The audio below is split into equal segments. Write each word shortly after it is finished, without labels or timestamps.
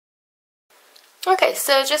Okay,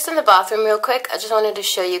 so just in the bathroom real quick, I just wanted to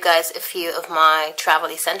show you guys a few of my travel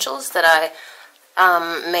essentials that I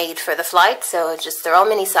made for the flight. So just they're all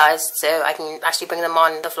mini sized, so I can actually bring them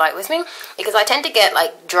on the flight with me, because I tend to get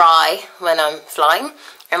like dry when I'm flying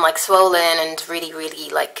and like swollen and really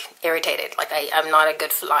like irritated. Like I'm not a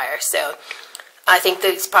good flyer, so I think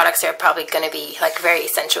these products are probably going to be like very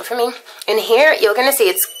essential for me. In here you're going to see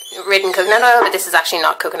it's written coconut oil, but this is actually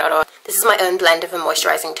not coconut oil. This is my own blend of a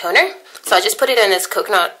moisturizing toner. So I just put it in this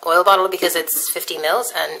coconut oil bottle because it's 50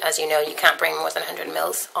 mils, and as you know, you can't bring more than 100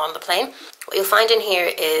 mils on the plane. What you'll find in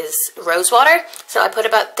here is rose water. So I put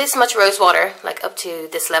about this much rose water, like up to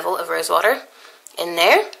this level of rose water in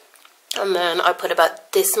there. And then I put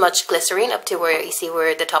about this much glycerine, up to where you see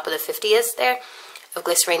where the top of the 50 is there, of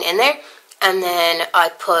glycerine in there. And then I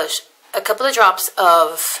put a couple of drops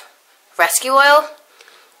of rescue oil,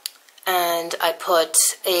 and I put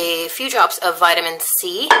a few drops of vitamin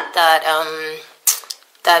C, that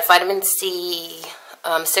vitamin C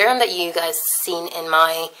serum that you guys seen in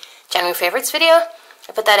my January favorites video.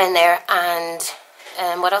 I put that in there,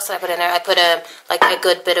 and what else did I put in there? I put a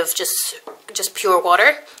good bit of just pure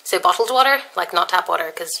water, so bottled water, like not tap water,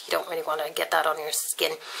 because you don't really want to get that on your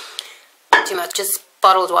skin too much. Just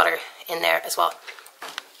bottled water in there as well.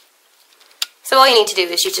 So all you need to do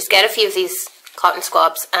is you just get a few of these cotton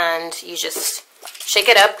swabs and you just shake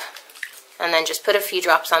it up, and then just put a few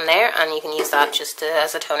drops on there, and you can use that just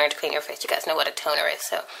as a toner to clean your face. You guys know what a toner is,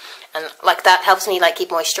 so, and like that helps me like keep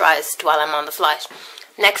moisturized while I'm on the flight.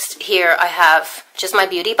 Next here I have just my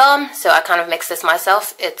beauty balm, so I kind of mix this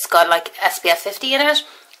myself. It's got like SPF 50 in it,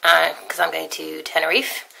 because I'm going to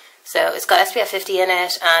Tenerife, so it's got SPF 50 in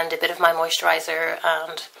it, and a bit of my moisturizer,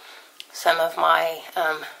 and some of my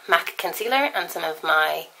MAC concealer, and some of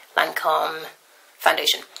my Lancome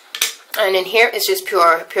foundation. And in here is just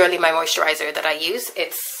purely my moisturizer that I use.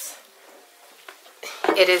 It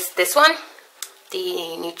is this one,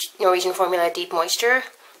 the Norwegian Formula Deep Moisture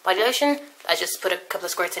Body Lotion. I just put a couple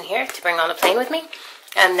of squirts in here to bring on the plane with me.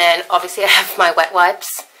 And then obviously I have my wet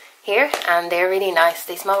wipes here, and they're really nice.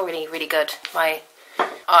 They smell really good. I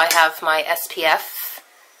have my SPF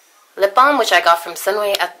lip balm, which I got from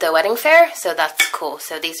Sunway at the wedding fair, so that's cool.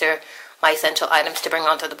 So these are my essential items to bring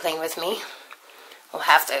onto the plane with me. We'll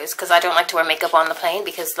have those, because I don't like to wear makeup on the plane,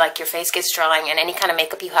 because like your face gets drying, and any kind of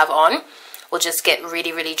makeup you have on will just get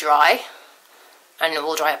really dry, and it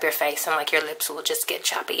will dry up your face, and like your lips will just get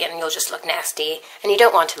chappy, and you'll just look nasty, and you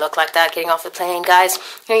don't want to look like that getting off the plane, guys.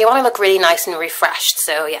 You know, you want to look really nice and refreshed.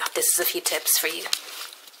 So yeah, this is a few tips for you.